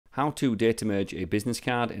How to data merge a business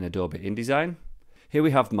card in Adobe InDesign. Here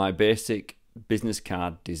we have my basic business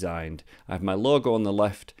card designed. I have my logo on the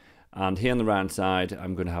left, and here on the right hand side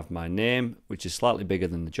I'm going to have my name, which is slightly bigger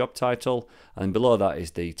than the job title, and below that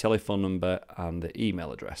is the telephone number and the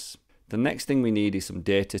email address. The next thing we need is some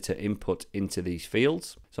data to input into these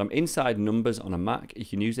fields. So I'm inside numbers on a Mac. You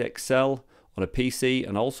can use Excel on a PC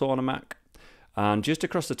and also on a Mac. And just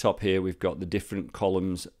across the top here we've got the different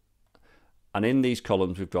columns, and in these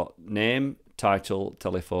columns we've got name, title,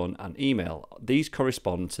 telephone and email. These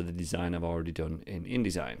correspond to the design I've already done in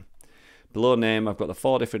InDesign. Below name I've got the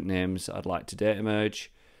 4 different names I'd like to data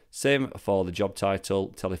merge. Same for the job title,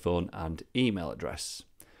 telephone and email address.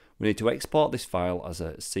 We need to export this file as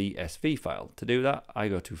a CSV file. To do that, I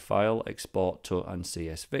go to File, Export to and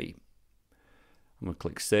CSV. I'm going to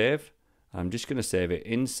click Save. I'm just going to save it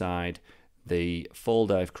inside the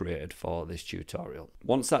folder I've created for this tutorial.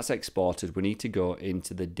 Once that's exported, we need to go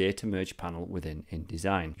into the Data Merge panel within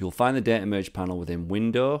InDesign. You'll find the Data Merge panel within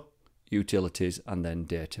Window, Utilities and then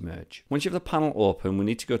Data Merge. Once you have the panel open, we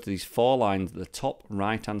need to go to these 4 lines at the top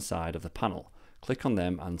right hand side of the panel. Click on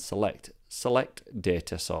them and select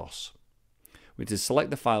Data Source. We need to select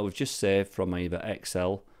the file we've just saved from either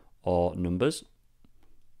Excel or Numbers.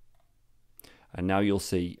 And now you'll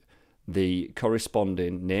see the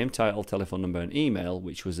corresponding name, title, telephone number and email,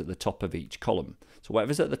 which was at the top of each column. So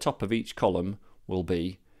whatever's at the top of each column will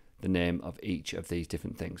be the name of each of these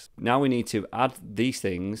different things. Now we need to add these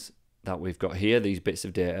things that we've got here, these bits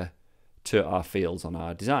of data, to our fields on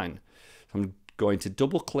our design. So I'm going to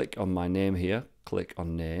double click on my name here, click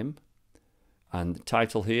on name, and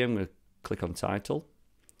title here, I'm going to click on title.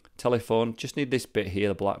 Telephone, just need this bit here,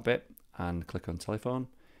 the black bit, and click on telephone.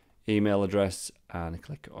 Email address and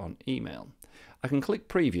click on email. I can click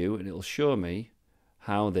preview and it'll show me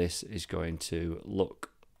how this is going to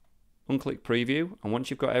look. Unclick preview, and once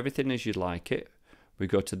you've got everything as you'd like it, we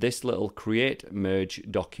go to this little create merge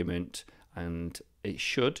document and it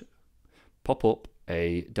should pop up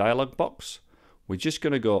a dialog box. We're just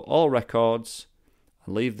going to go all records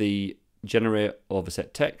and leave the generate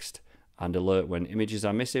overset text and alert when images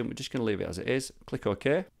are missing. We're just going to leave it as it is. Click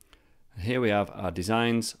OK. And here we have our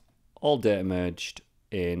designs all data merged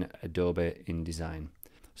in Adobe InDesign.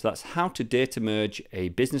 So that's how to data merge a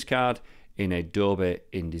business card in Adobe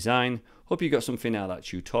InDesign. Hope you got something out of that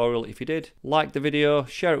tutorial. If you did, like the video,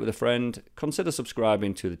 share it with a friend, consider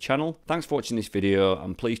subscribing to the channel. Thanks for watching this video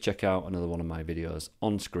and please check out another one of my videos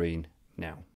on screen now.